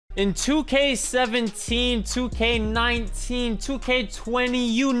In 2K17, 2K19,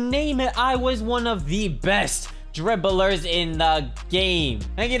 2K20, you name it, I was one of the best dribblers in the game.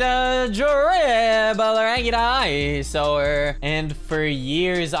 I get a dribbler, I get a isoer. And for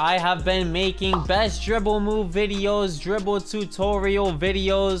years, I have been making best dribble move videos, dribble tutorial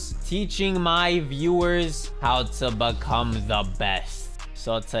videos, teaching my viewers how to become the best.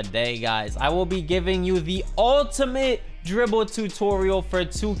 So today, guys, I will be giving you the ultimate dribble tutorial for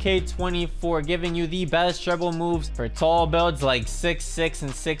 2K24, giving you the best dribble moves for tall builds like 6'6"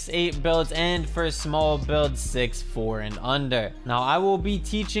 and 6'8" builds, and for small builds 6'4" and under. Now I will be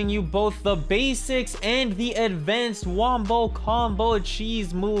teaching you both the basics and the advanced wombo combo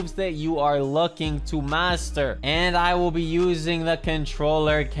cheese moves that you are looking to master, and I will be using the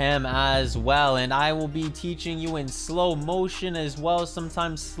controller cam as well, and I will be teaching you in slow motion as well,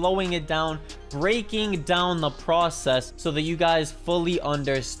 sometimes slowing it down, breaking down the process so that you guys fully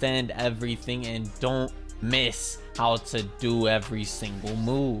understand everything and don't miss how to do every single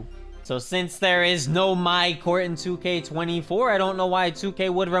move. So since there is no my court in 2K24, I don't know why 2K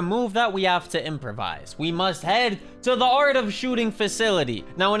would remove that. We have to improvise. We must head to the art of shooting facility.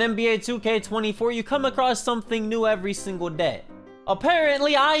 Now in NBA 2K24, you come across something new every single day.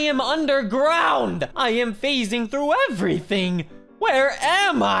 Apparently, I am underground. I am phasing through everything. Where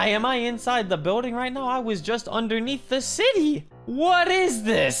am I? Am I inside the building right now? I was just underneath the city. What is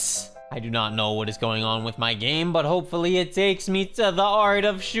this? I do not know what is going on with my game, but hopefully it takes me to the art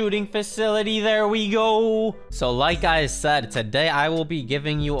of shooting facility. There we go. So like I said, today I will be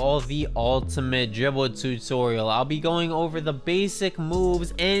giving you all the ultimate dribble tutorial. I'll be going over the basic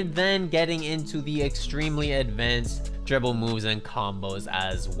moves and then getting into the extremely advanced dribble moves and combos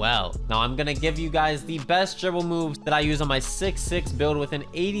as well. Now I'm gonna give you guys the best dribble moves that I use on my 6'6" build with an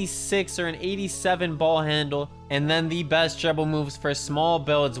 86 or an 87 ball handle, and then the best dribble moves for small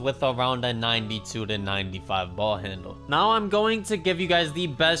builds with around a 92 to 95 ball handle. Now I'm going to give you guys the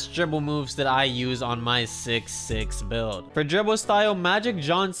best dribble moves that I use on my 6'6" build. For dribble style, Magic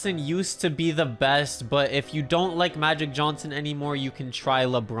Johnson used to be the best, but if you don't like Magic Johnson anymore, you can try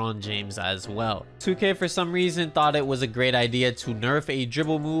LeBron James as well. 2K for some reason thought it was a great idea to nerf a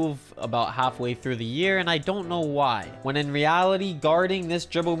dribble move about halfway through the year, and I don't know why, when in reality guarding this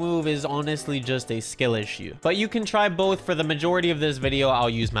dribble move is honestly just a skill issue. But you can try both. For the majority of this video, I'll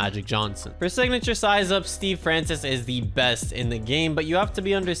use Magic Johnson. For signature size up, Steve Francis is the best in the game, but you have to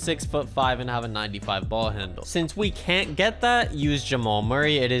be under 6'5" and have a 95 ball handle. Since we can't get that, use Jamal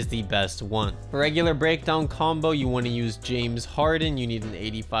Murray. It is the best one. For regular breakdown combo, you want to use James Harden. You need an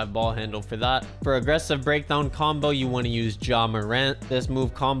 85 ball handle for that. For aggressive breakdown combo, you want to use Ja Morant. This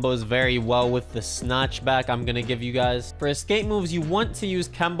move combos very well with the snatchback I'm gonna give you guys. For escape moves, you want to use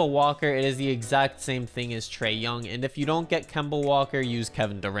Kemba Walker. It is the exact same thing as Trae Young, and if you don't get Kemba Walker, use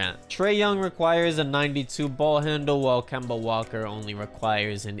Kevin Durant. Trae Young requires a 92 ball handle, while Kemba Walker only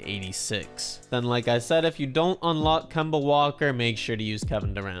requires an 86. Then like I said, if you don't unlock Kemba Walker, make sure to use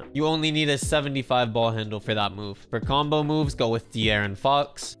Kevin Durant. You only need a 75 ball handle for that move. For combo moves, go with De'Aaron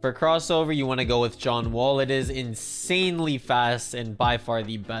Fox. For crossover, you want to go with John Wall. It is insanely fast and by far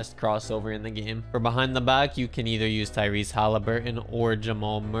the best crossover in the game. For behind the back, you can either use Tyrese Halliburton or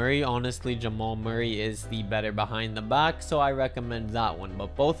Jamal Murray. Honestly, Jamal Murray is the better behind the back, so I recommend that one,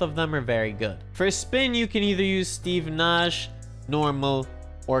 but both of them are very good. For spin, you can either use Steve Nash, normal,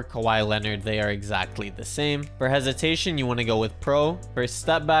 or Kawhi Leonard. They are exactly the same. For hesitation, you want to go with Pro. For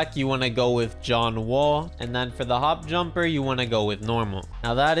step back, you want to go with John Wall. And then for the hop jumper, you want to go with normal.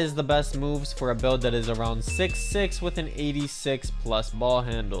 Now that is the best moves for a build that is around 6'6" with an 86 plus ball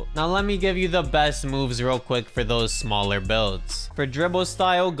handle. Now let me give you the best moves real quick for those smaller builds. For dribble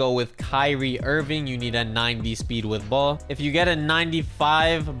style, go with Kyrie Irving. You need a 90 speed with ball. If you get a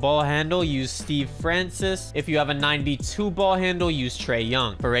 95 ball handle, use Steve Francis. If you have a 92 ball handle, use Trae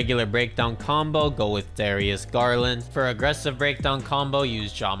Young. For regular breakdown combo, go with Darius Garland. For aggressive breakdown combo,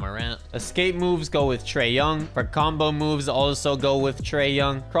 use Ja Morant. Escape moves, go with Trae Young. For combo moves, also go with Trae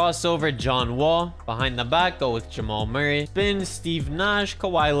Young. Crossover, John Wall. Behind the back, go with Jamal Murray. Spin, Steve Nash,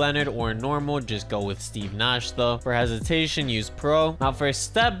 Kawhi Leonard, or normal, just go with Steve Nash though. For hesitation, use Pro. Now for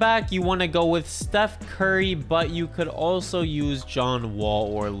step back, you want to go with Steph Curry, but you could also use John Wall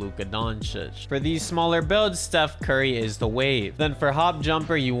or Luka Doncic. For these smaller builds, Steph Curry is the wave. Then for hop jumper,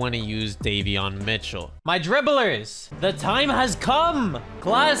 you want to use Davion Mitchell. My dribblers, the time has come.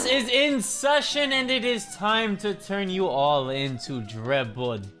 Class is in session and it is time to turn you all into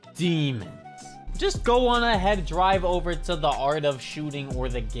dribble demons. just go on ahead, drive over to the Art of Shooting or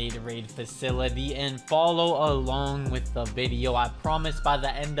the Gatorade facility and follow along with the video. I promise by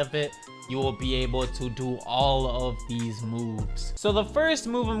the end of it, you will be able to do all of these moves. So the first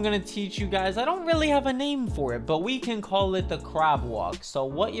move I'm gonna teach you guys, I don't really have a name for it, but we can call it the crab walk. So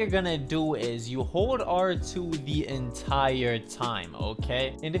what you're gonna do is you hold R2 the entire time,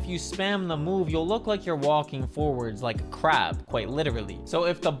 okay? And if you spam the move, you'll look like you're walking forwards like a crab, quite literally. So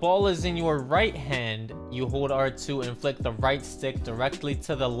if the ball is in your right hand, you hold R2 and flick the right stick directly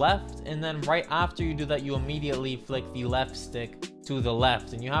to the left, and then right after you do that, you immediately flick the left stick to the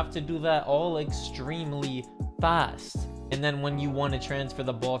left, and you have to do that all extremely fast. And then when you want to transfer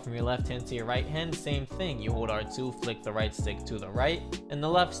the ball from your left hand to your right hand, same thing. You hold R2, flick the right stick to the right and the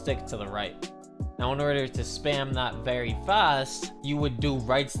left stick to the right. Now in order to spam that very fast, you would do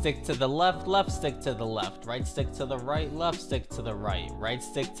right stick to the left, left stick to the left, right stick to the right, left stick to the right, right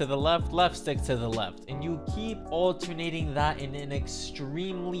stick to the left, left stick to the left. And you keep alternating that in an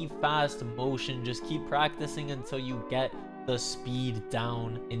extremely fast motion. Just keep practicing until you get the speed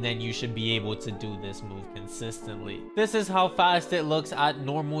down, and then you should be able to do this move consistently. This is how fast it looks at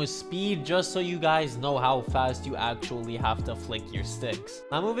normal speed, just so you guys know how fast you actually have to flick your sticks.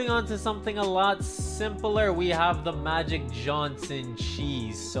 Now moving on to something a lot simpler, we have the Magic Johnson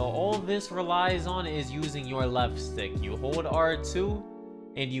cheese. So all this relies on is using your left stick. You hold R2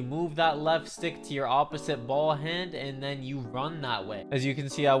 and you move that left stick to your opposite ball hand, and then you run that way. As you can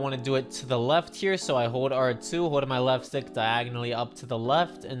see, I want to do it to the left here, so I hold R2, hold my left stick diagonally up to the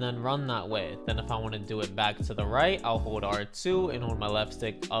left, and then run that way. Then if I want to do it back to the right, I'll hold R2 and hold my left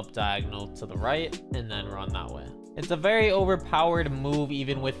stick up diagonal to the right, and then run that way. It's a very overpowered move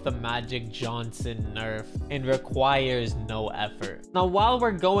even with the Magic Johnson nerf, and requires no effort. Now while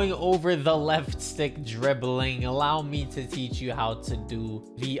we're going over the left stick dribbling, allow me to teach you how to do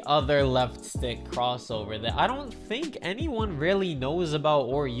the other left stick crossover that I don't think anyone really knows about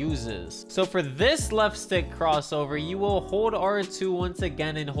or uses. So for this left stick crossover, you will hold R2 once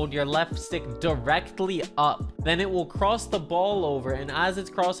again and hold your left stick directly up. Then it will cross the ball over, and as it's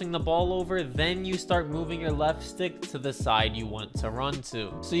crossing the ball over, then you start moving your left stick to the side you want to run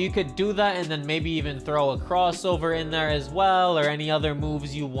to. So you could do that and then maybe even throw a crossover in there as well, or any other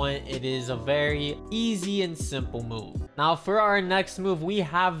moves you want. It is a very easy and simple move. Now for our next move, we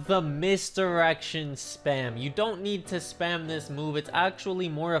have the misdirection spam. You don't need to spam this move. It's actually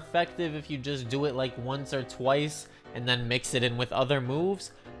more effective if you just do it like once or twice and then mix it in with other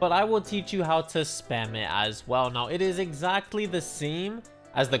moves. But I will teach you how to spam it as well. Now it is exactly the same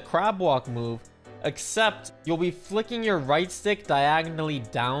as the crab walk move, except you'll be flicking your right stick diagonally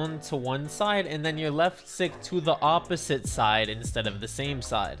down to one side and then your left stick to the opposite side instead of the same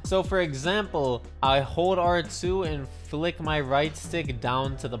side. So for example, I hold R2 and flick my right stick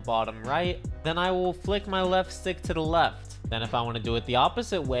down to the bottom right, then I will flick my left stick to the left. Then if I want to do it the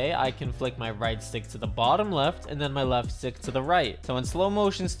opposite way, I can flick my right stick to the bottom left and then my left stick to the right. So in slow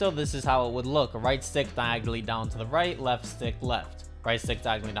motion still, this is how it would look. Right stick diagonally down to the right, left stick left. Right stick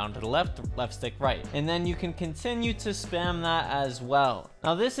diagonally down to the left, left stick right. And then you can continue to spam that as well.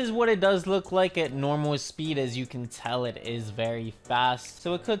 Now this is what it does look like at normal speed. As you can tell, it is very fast.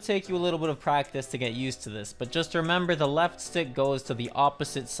 So it could take you a little bit of practice to get used to this. But just remember, the left stick goes to the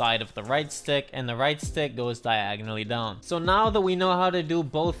opposite side of the right stick and the right stick goes diagonally down. So now that we know how to do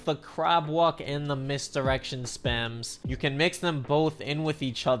both the crab walk and the misdirection spams, you can mix them both in with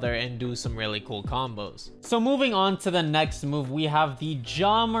each other and do some really cool combos. So moving on to the next move, we have the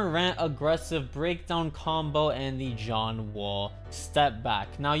Ja Morant aggressive breakdown combo and the John Wall step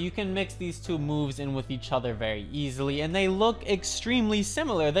back. Now you can mix these two moves in with each other very easily, and they look extremely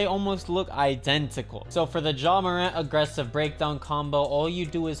similar. They almost look identical. So for the Ja Morant aggressive breakdown combo, all you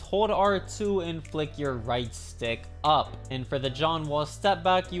do is hold R2 and flick your right stick up. And for the John Wall step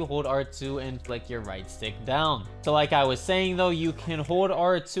back, you hold R2 and flick your right stick down. So like I was saying though, you can hold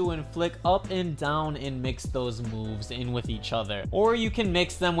R2 and flick up and down and mix those moves in with each other. Or you can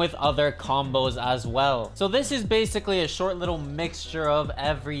mix them with other combos as well. So this is basically a short little mixture of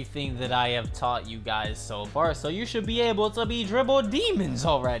everything that I have taught you guys so far. So you should be able to be dribble demons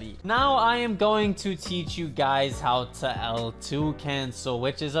already. Now I am going to teach you guys how to L2 cancel,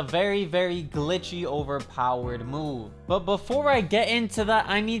 which is a very, very glitchy, overpowered move. But before I get into that,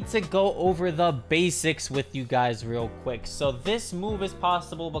 I need to go over the basics with you guys real quick. So this move is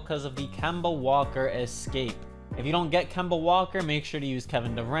possible because of the Kemba Walker escape. If you don't get Kemba Walker, make sure to use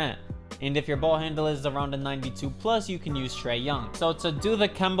Kevin Durant. And if your ball handle is around a 92 plus, you can use Trae Young. So to do the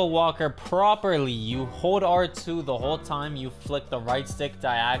Kemba Walker properly, you hold R2 the whole time. You flick the right stick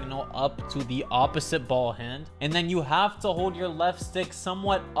diagonal up to the opposite ball hand. And then you have to hold your left stick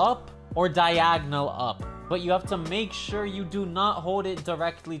somewhat up or diagonal up. But you have to make sure you do not hold it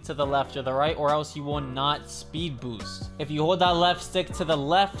directly to the left or the right, or else you will not speed boost. If you hold that left stick to the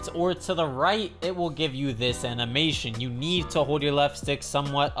left or to the right, it will give you this animation. You need to hold your left stick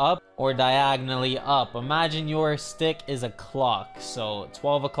somewhat up or diagonally up. Imagine your stick is a clock. So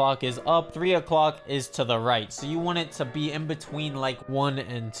 12 o'clock is up, 3 o'clock is to the right. So you want it to be in between like 1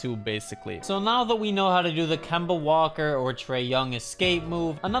 and 2 basically. So now that we know how to do the Kemba Walker or Trae Young escape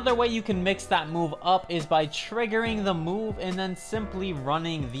move, another way you can mix that move up is by triggering the move and then simply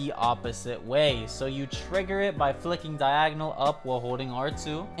running the opposite way. So you trigger it by flicking diagonal up while holding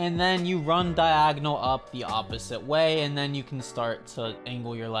R2, and then you run diagonal up the opposite way, and then you can start to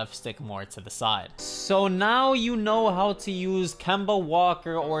angle your left stick more to the side. So now you know how to use Kemba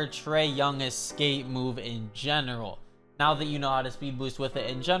Walker or Trae Young escape move in general. Now that you know how to speed boost with it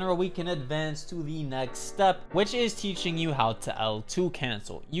in general, we can advance to the next step, which is teaching you how to L2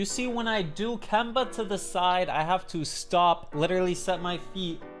 cancel. You see, when I do Kemba to the side, I have to stop, literally set my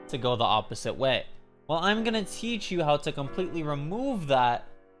feet to go the opposite way. Well, I'm gonna teach you how to completely remove that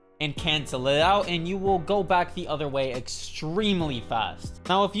and cancel it out, and you will go back the other way extremely fast.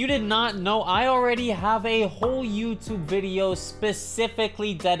 Now, if you did not know, I already have a whole YouTube video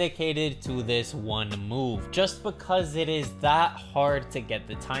specifically dedicated to this one move, just because it is that hard to get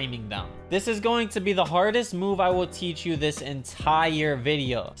the timing down. This is going to be the hardest move I will teach you this entire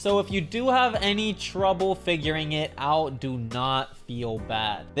video. So if you do have any trouble figuring it out, do not feel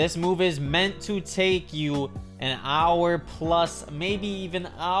bad. This move is meant to take you an hour plus, maybe even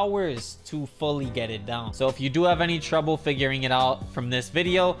hours to fully get it down. So if you do have any trouble figuring it out from this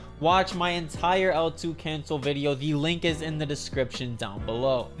video, watch my entire L2 cancel video. The link is in the description down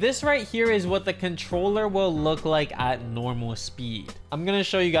below. This right here is what the controller will look like at normal speed. I'm gonna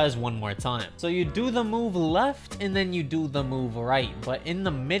show you guys one more time. So you do the move left and then you do the move right, but in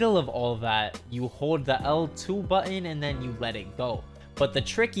the middle of all that, you hold the L2 button and then you let it go. But the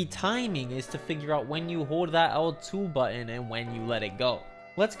tricky timing is to figure out when you hold that L2 button and when you let it go.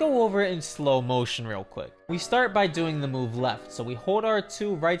 Let's go over it in slow motion real quick. We start by doing the move left. So we hold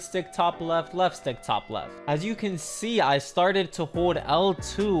R2, right stick top left, left stick top left. As you can see, I started to hold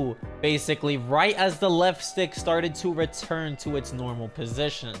L2 basically right as the left stick started to return to its normal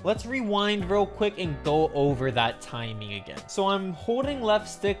position. Let's rewind real quick and go over that timing again. So I'm holding left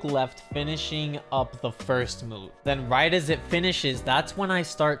stick left, finishing up the first move. Then right as it finishes, that's when I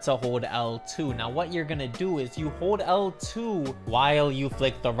start to hold L2. Now what you're gonna do is you hold L2 while you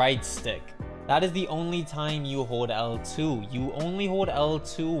flick the right stick. That is the only time you hold L2. You only hold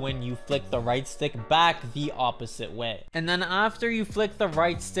L2 when you flick the right stick back the opposite way. And then after you flick the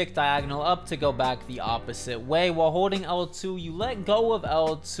right stick diagonal up to go back the opposite way, while holding L2, you let go of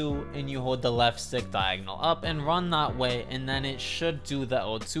L2 and you hold the left stick diagonal up and run that way, and then it should do the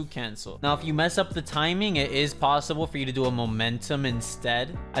L2 cancel. Now, if you mess up the timing, it is possible for you to do a momentum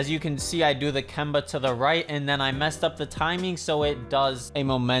instead. As you can see, I do the Kemba to the right, and then I messed up the timing, so it does a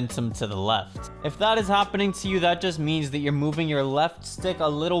momentum to the left. If that is happening to you, that just means that you're moving your left stick a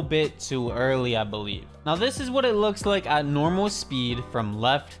little bit too early, I believe. Now, this is what it looks like at normal speed from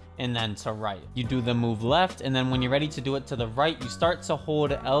left and then to right. You do the move left, and then when you're ready to do it to the right, you start to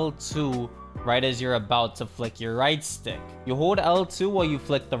hold L2 right as you're about to flick your right stick. You hold L2 while you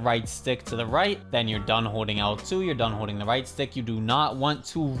flick the right stick to the right, then you're done holding L2, you're done holding the right stick. You do not want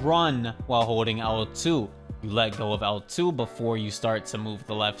to run while holding L2. You let go of L2 before you start to move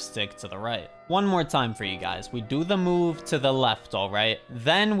the left stick to the right. One more time for you guys. We do the move to the left, all right?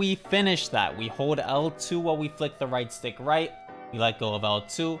 Then we finish that. We hold L2 while we flick the right stick right. We let go of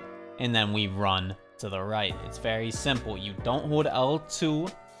L2, and then we run to the right. It's very simple. You don't hold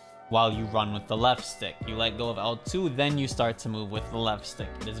L2 while you run with the left stick. You let go of L2, then you start to move with the left stick.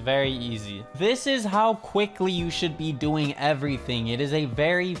 It is very easy. This is how quickly you should be doing everything. It is a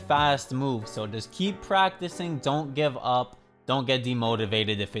very fast move, so just keep practicing. Don't give up. Don't get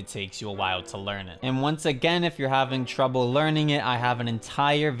demotivated if it takes you a while to learn it. And once again, if you're having trouble learning it, I have an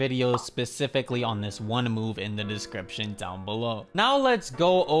entire video specifically on this one move in the description down below. Now let's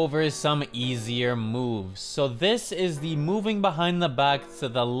go over some easier moves. So this is the moving behind the back to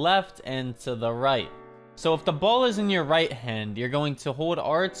the left and to the right. So if the ball is in your right hand, you're going to hold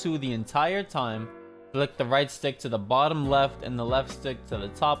R2 the entire time, flick the right stick to the bottom left and the left stick to the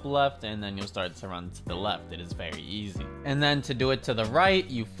top left, and then you'll start to run to the left. It is very easy. And then to do it to the right,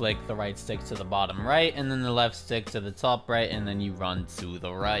 you flick the right stick to the bottom right and then the left stick to the top right, and then you run to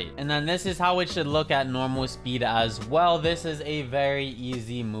the right. And then this is how it should look at normal speed as well. This is a very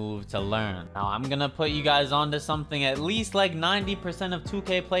easy move to learn. Now I'm gonna put you guys onto something at least like 90% of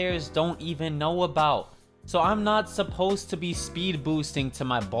 2K players don't even know about. So I'm not supposed to be speed boosting to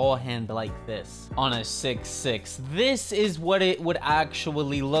my ball hand like this on a 6-6. This is what it would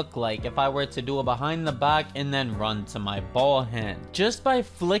actually look like if I were to do a behind the back and then run to my ball hand. Just by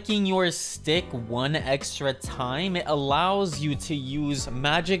flicking your stick one extra time, it allows you to use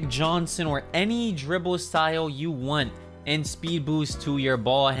Magic Johnson or any dribble style you want and speed boost to your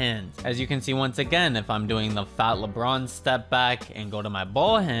ball hand. As you can see, once again, if I'm doing the fat LeBron step back and go to my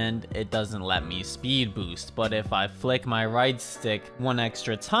ball hand, it doesn't let me speed boost. But if I flick my right stick one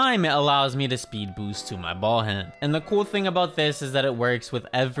extra time, it allows me to speed boost to my ball hand. And the cool thing about this is that it works with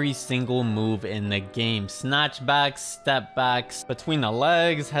every single move in the game. Snatch backs, step backs, between the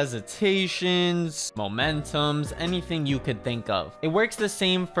legs, hesitations, momentums, anything you could think of. It works the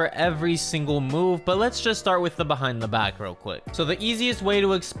same for every single move, but let's just start with the behind the back real quick. So the easiest way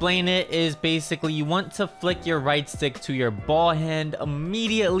to explain it is basically you want to flick your right stick to your ball hand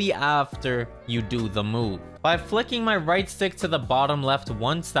immediately after you do the move. By flicking my right stick to the bottom left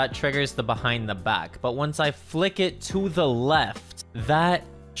once, that triggers the behind the back. But once I flick it to the left, that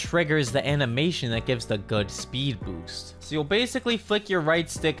triggers the animation that gives the good speed boost. So you'll basically flick your right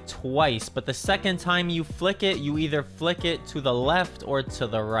stick twice, but the second time you flick it, you either flick it to the left or to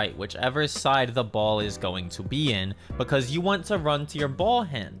the right, whichever side the ball is going to be in, because you want to run to your ball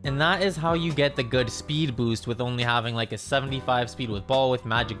hand. And that is how you get the good speed boost with only having like a 75 speed with ball with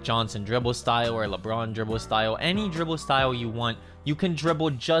Magic Johnson dribble style or LeBron dribble style, any dribble style you want. You can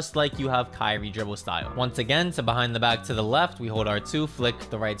dribble just like you have Kyrie dribble style. Once again, to behind the back to the left, we hold R2, flick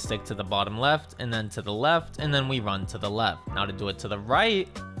the right stick to the bottom left, and then to the left, and then we run to the left. Now to do it to the right,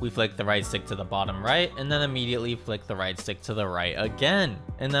 we flick the right stick to the bottom right, and then immediately flick the right stick to the right again.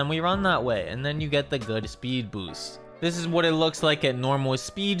 And then we run that way, and then you get the good speed boost. This is what it looks like at normal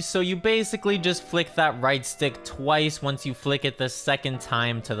speed, so you basically just flick that right stick twice once you flick it the second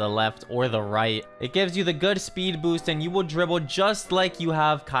time to the left or the right. It gives you the good speed boost and you will dribble just like you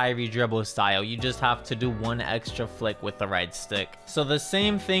have Kyrie dribble style. You just have to do one extra flick with the right stick. So the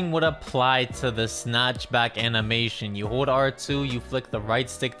same thing would apply to the snatch back animation. You hold R2, you flick the right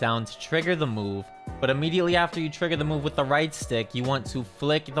stick down to trigger the move. But immediately after you trigger the move with the right stick, you want to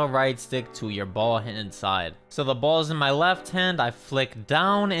flick the right stick to your ball hand side. So the ball's in my left hand, I flick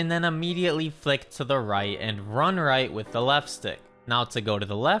down and then immediately flick to the right and run right with the left stick. Now to go to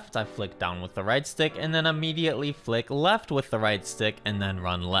the left, I flick down with the right stick and then immediately flick left with the right stick and then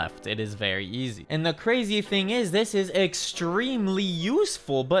run left. It is very easy. And the crazy thing is, this is extremely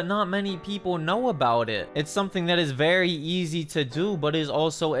useful, but not many people know about it. It's something that is very easy to do, but is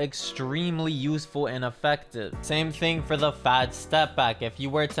also extremely useful and effective. Same thing for the fat step back. If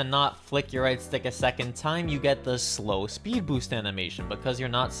you were to not flick your right stick a second time, you get the slow speed boost animation because you're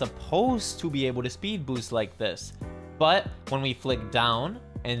not supposed to be able to speed boost like this. But when we flick down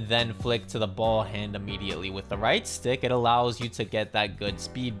and then flick to the ball hand immediately with the right stick, it allows you to get that good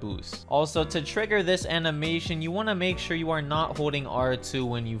speed boost. Also, to trigger this animation, you want to make sure you are not holding R2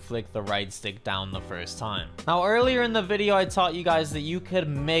 when you flick the right stick down the first time. Now, earlier in the video, I taught you guys that you could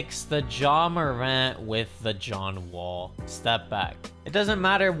mix the Ja Morant with the John Wall step back. It doesn't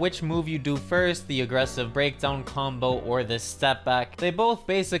matter which move you do first, the aggressive breakdown combo or the step back, they both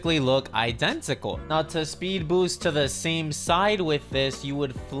basically look identical. Now to speed boost to the same side with this, you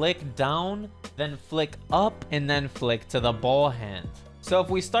would flick down, then flick up, and then flick to the ball hand. So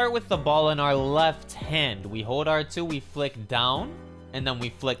if we start with the ball in our left hand, we hold R2, we flick down, and then we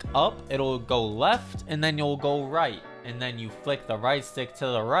flick up, it'll go left, and then you'll go right. And then you flick the right stick to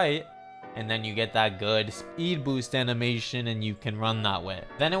the right, and then you get that good speed boost animation and you can run that way.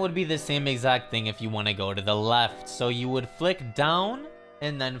 Then it would be the same exact thing if you want to go to the left. So you would flick down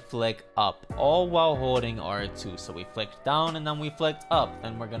and then flick up, all while holding R2. So we flicked down and then we flicked up.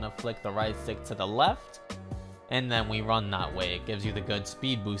 Then we're going to flick the right stick to the left and then we run that way. It gives you the good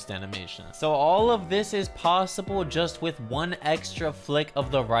speed boost animation. So all of this is possible just with one extra flick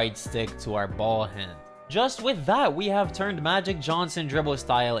of the right stick to our ball hand. Just with that, we have turned Magic Johnson dribble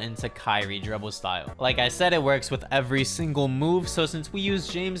style into Kyrie dribble style. Like I said, it works with every single move, so since we use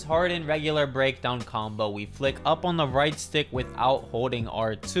James Harden regular breakdown combo, we flick up on the right stick without holding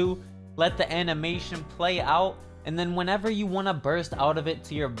R2, let the animation play out, and then whenever you want to burst out of it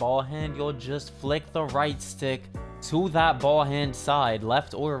to your ball hand, you'll just flick the right stick to that ball hand side,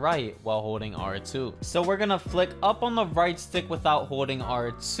 left or right, while holding R2. So we're gonna flick up on the right stick without holding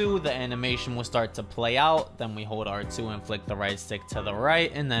R2. The animation will start to play out. Then we hold R2 and flick the right stick to the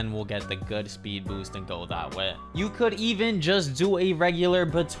right, and then we'll get the good speed boost and go that way. You could even just do a regular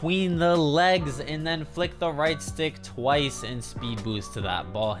between the legs and then flick the right stick twice and speed boost to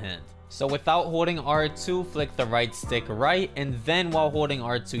that ball hand. So without holding R2, flick the right stick right, and then while holding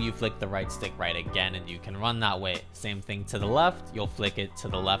R2, you flick the right stick right again, and you can run that way. Same thing to the left, you'll flick it to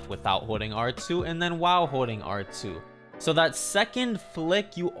the left without holding R2, and then while holding R2. So that second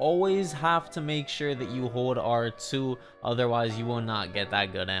flick, you always have to make sure that you hold R2, otherwise you will not get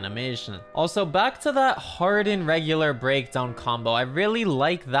that good animation. Also, back to that hard and regular breakdown combo. I really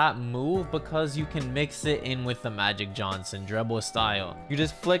like that move because you can mix it in with the Magic Johnson dribble style. You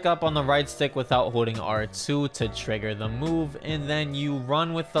just flick up on the right stick without holding R2 to trigger the move, and then you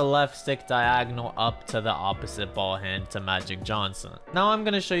run with the left stick diagonal up to the opposite ball hand to Magic Johnson. Now I'm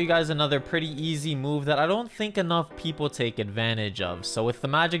going to show you guys another pretty easy move that I don't think enough people take advantage of. So with the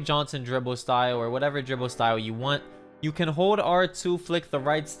Magic Johnson dribble style, or whatever dribble style you want, you can hold R2, flick the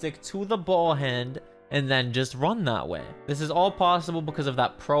right stick to the ball hand, and then just run that way. This is all possible because of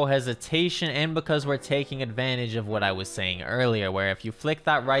that pro hesitation and because we're taking advantage of what I was saying earlier, where if you flick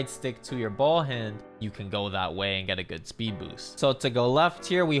that right stick to your ball hand, you can go that way and get a good speed boost. So to go left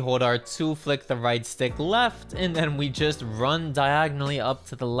here, we hold R2, flick the right stick left, and then we just run diagonally up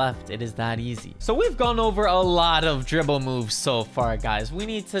to the left. It is that easy. So we've gone over a lot of dribble moves so far, guys. We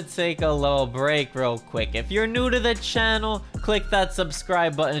need to take a little break real quick. If you're new to the channel, click that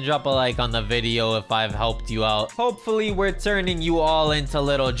subscribe button, drop a like on the video if I've helped you out. Hopefully we're turning you all into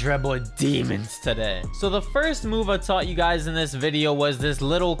little dribble demons today. So the first move I taught you guys in this video was this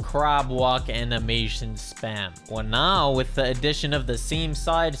little crab walk animation spam. Well, now with the addition of the same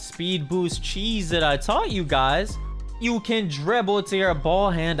side speed boost cheese that I taught you guys, you can dribble to your ball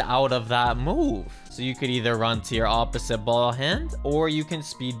hand out of that move. So you could either run to your opposite ball hand, or you can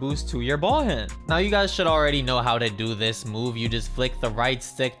speed boost to your ball hand. Now you guys should already know how to do this move. You just flick the right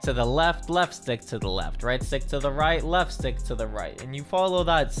stick to the left, left stick to the left, right stick to the right, left stick to the right, and you follow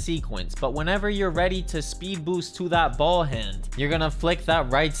that sequence. But whenever you're ready to speed boost to that ball hand, you're gonna flick that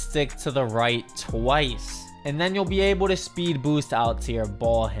right stick to the right twice, and then you'll be able to speed boost out to your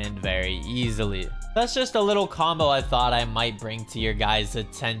ball hand very easily. That's just a little combo I thought I might bring to your guys'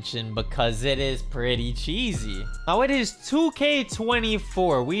 attention because it is pretty cheesy. Now it is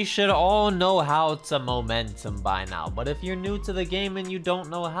 2K24. We should all know how to momentum by now, but if you're new to the game and you don't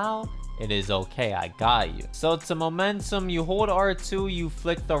know how, it is okay, I got you. So to momentum, you hold R2, you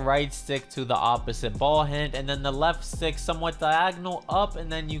flick the right stick to the opposite ball hand, and then the left stick somewhat diagonal up,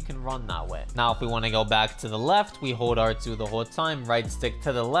 and then you can run that way. Now if we want to go back to the left, we hold R2 the whole time, right stick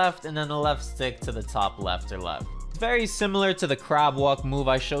to the left, and then the left stick to the top left or left. Very similar to the crab walk move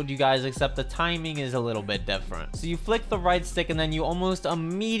I showed you guys, except the timing is a little bit different. So you flick the right stick and then you almost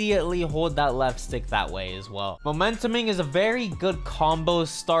immediately hold that left stick that way as well. Momentuming is a very good combo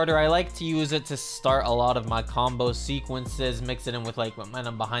starter. I like to use it to start a lot of my combo sequences, mix it in with like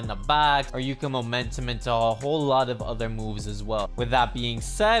momentum behind the back, or you can momentum into a whole lot of other moves as well. With that being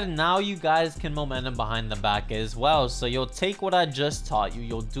said, now you guys can momentum behind the back as well. So you'll take what I just taught you,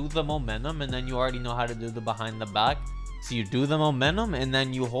 you'll do the momentum, and then you already know how to do the behind the back. So you do the momentum and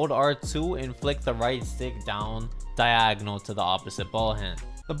then you hold R2 and flick the right stick down diagonal to the opposite ball hand.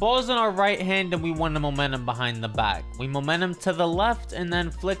 The ball's in our right hand and we want the momentum behind the back. We momentum to the left and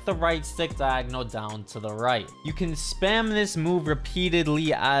then flick the right stick diagonal down to the right. You can spam this move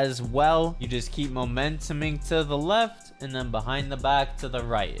repeatedly as well. You just keep momentuming to the left and then behind the back to the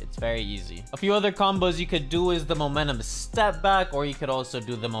right. It's very easy. A few other combos you could do is the momentum step back, or you could also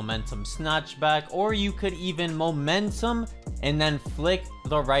do the momentum snatch back, or you could even momentum and then flick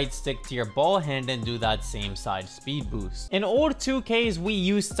the right stick to your ball hand and do that same side speed boost. In old 2Ks, we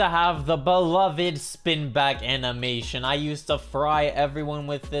used to have the beloved spin back animation. I used to fry everyone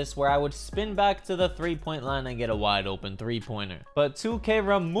with this, where I would spin back to the 3-point line and get a wide open 3-pointer. But 2K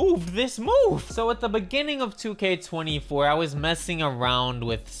removed this move. So at the beginning of 2K24, I was messing around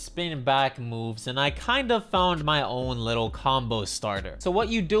with spin back moves and I kind of found my own little combo starter. So what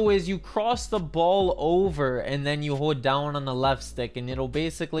you do is you cross the ball over and then you hold down on the left stick, and it'll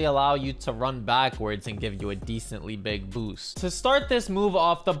basically allow you to run backwards and give you a decently big boost. To start this move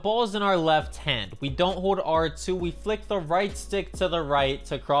off, the ball's in our left hand. We don't hold R2, we flick the right stick to the right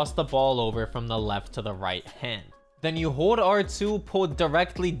to cross the ball over from the left to the right hand. Then you hold R2, pull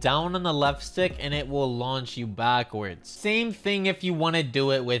directly down on the left stick, and it will launch you backwards. Same thing if you want to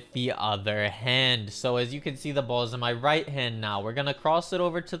do it with the other hand. So as you can see, the ball's in my right hand now. We're going to cross it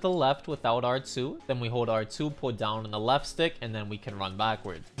over to the left without R2. Then we hold R2, pull down on the left stick, and then we can run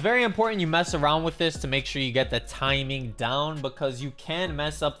backwards. It's very important you mess around with this to make sure you get the timing down, because you can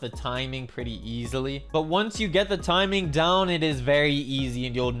mess up the timing pretty easily. But once you get the timing down, it is very easy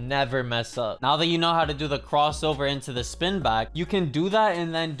and you'll never mess up. Now that you know how to do the crossover into the spin back, you can do that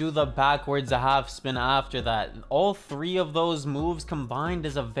and then do the backwards half spin after that. All three of those moves combined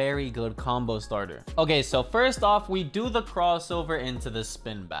is a very good combo starter. Okay, so first off, we do the crossover into the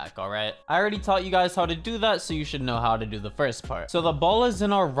spin back, all right? I already taught you guys how to do that, so you should know how to do the first part. So the ball is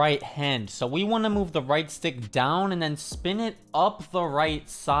in our right hand, so we want to move the right stick down and then spin it up the right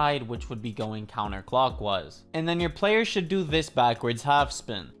side, which would be going counterclockwise. And then your player should do this backwards half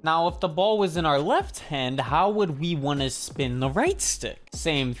spin. Now, if the ball was in our left hand, how would we want to spin the right stick?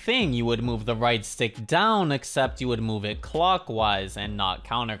 Same thing, you would move the right stick down, except you would move it clockwise and not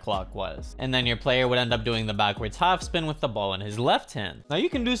counterclockwise. And then your player would end up doing the backwards half spin with the ball in his left hand. Now you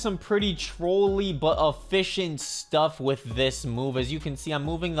can do some pretty trolly but efficient stuff with this move. As you can see, I'm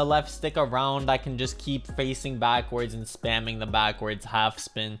moving the left stick around. I can just keep facing backwards and spamming the backwards half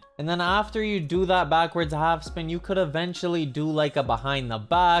spin. And then after you do that backwards half spin, you could eventually do like a behind the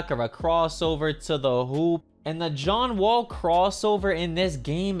back or a crossover to the hoop. And the John Wall crossover in this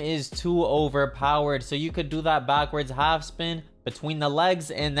game is too overpowered. So you could do that backwards half spin between the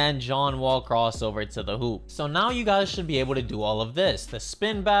legs and then John Wall crossover to the hoop. So now you guys should be able to do all of this. The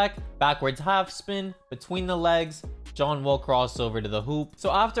spin back, backwards half spin, between the legs, John Wall crossover to the hoop.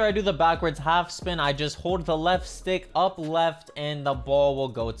 So after I do the backwards half spin, I just hold the left stick up left and the ball will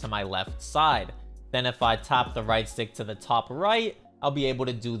go to my left side. Then if I tap the right stick to the top right, I'll be able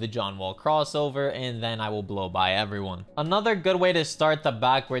to do the John Wall crossover and then I will blow by everyone. Another good way to start the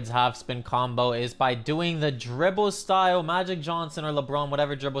backwards half spin combo is by doing the dribble style, Magic Johnson or LeBron,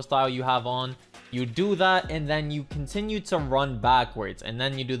 whatever dribble style you have on. You do that and then you continue to run backwards and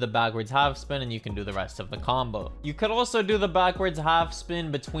then you do the backwards half spin and you can do the rest of the combo. You could also do the backwards half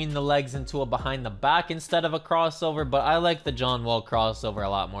spin between the legs into a behind the back instead of a crossover, but I like the John Wall crossover a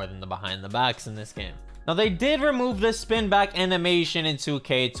lot more than the behind the backs in this game. Now, they did remove the spin back animation in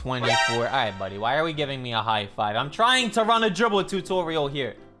 2K24. All right, buddy, why are we giving me a high five? I'm trying to run a dribble tutorial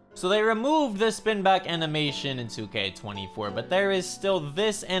here. So they removed the spin back animation in 2K24, but there is still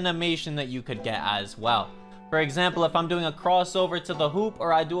this animation that you could get as well. For example, if I'm doing a crossover to the hoop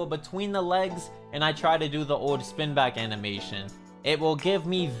or I do it between the legs and I try to do the old spin back animation, it will give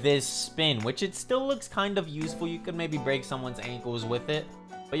me this spin, which it still looks kind of useful. You could maybe break someone's ankles with it,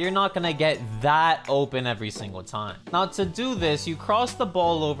 but you're not gonna get that open every single time. Now to do this, you cross the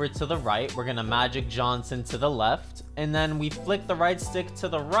ball over to the right. We're gonna Magic Johnson to the left, and then we flick the right stick to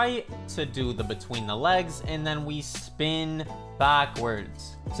the right to do the between the legs, and then we spin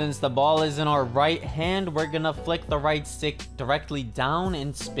backwards. Since the ball is in our right hand, we're gonna flick the right stick directly down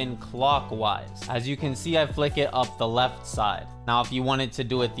and spin clockwise. As you can see, I flick it up the left side. Now if you wanted to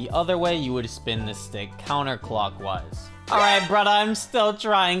do it the other way, you would spin the stick counterclockwise. Alright, brother, I'm still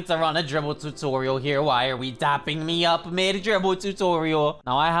trying to run a dribble tutorial here. Why are we dapping me up mid-dribble tutorial?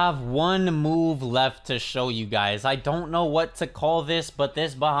 Now, I have one move left to show you guys. I don't know what to call this, but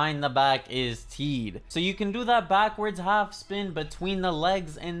this behind the back is teed. So you can do that backwards half spin between the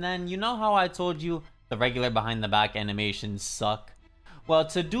legs, and then you know how I told you the regular behind the back animations suck? Well,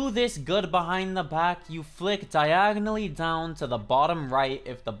 to do this good behind the back, you flick diagonally down to the bottom right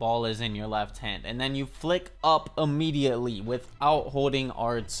if the ball is in your left hand, and then you flick up immediately without holding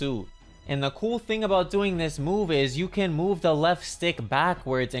R2. And the cool thing about doing this move is you can move the left stick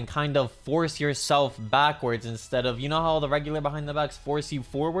backwards and kind of force yourself backwards instead of, you know how the regular behind the backs force you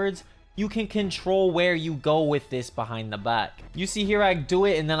forwards? You can control where you go with this behind the back. You see here, I do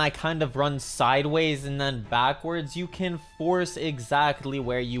it and then I kind of run sideways and then backwards. You can force exactly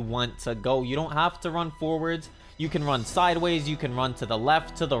where you want to go. You don't have to run forwards. You can run sideways. You can run to the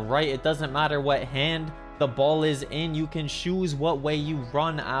left, to the right. It doesn't matter what hand the ball is in. You can choose what way you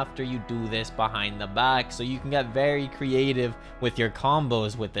run after you do this behind the back, so you can get very creative with your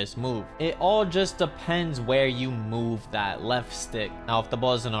combos with this move. It all just depends where you move that left stick. Now if the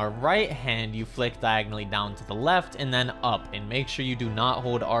ball is in our right hand, you flick diagonally down to the left and then up, and make sure you do not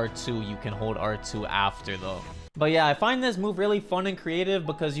hold R2. You can hold R2 after though. But yeah, I find this move really fun and creative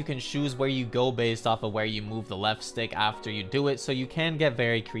because you can choose where you go based off of where you move the left stick after you do it, so you can get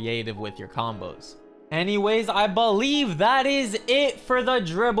very creative with your combos. Anyways, I believe that is it for the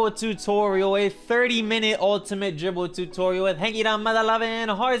dribble tutorial. A 30-minute ultimate dribble tutorial with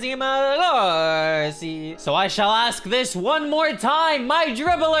HANDCAM Harzy. So I shall ask this one more time, my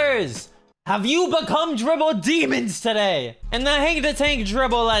dribblers. Have you become dribble demons today? In the Hank the Tank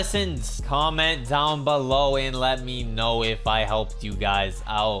dribble lessons, comment down below and let me know if I helped you guys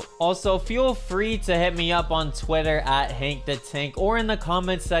out. Also, feel free to hit me up on Twitter at Hank the Tank or in the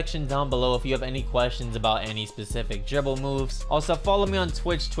comment section down below if you have any questions about any specific dribble moves. Also, follow me on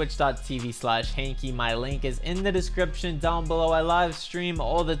Twitch, twitch.tv/Hanky. My link is in the description down below. I live stream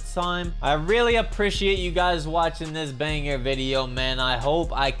all the time. I really appreciate you guys watching this banger video, man. I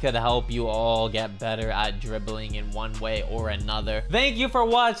hope I could help you all get better at dribbling in one way or another. Thank you for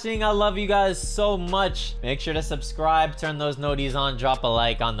watching. I love you guys so much. Make sure to subscribe, turn those noties on, drop a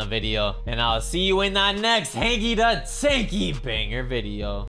like on the video, and I'll see you in that next Hanky the Tanky banger video.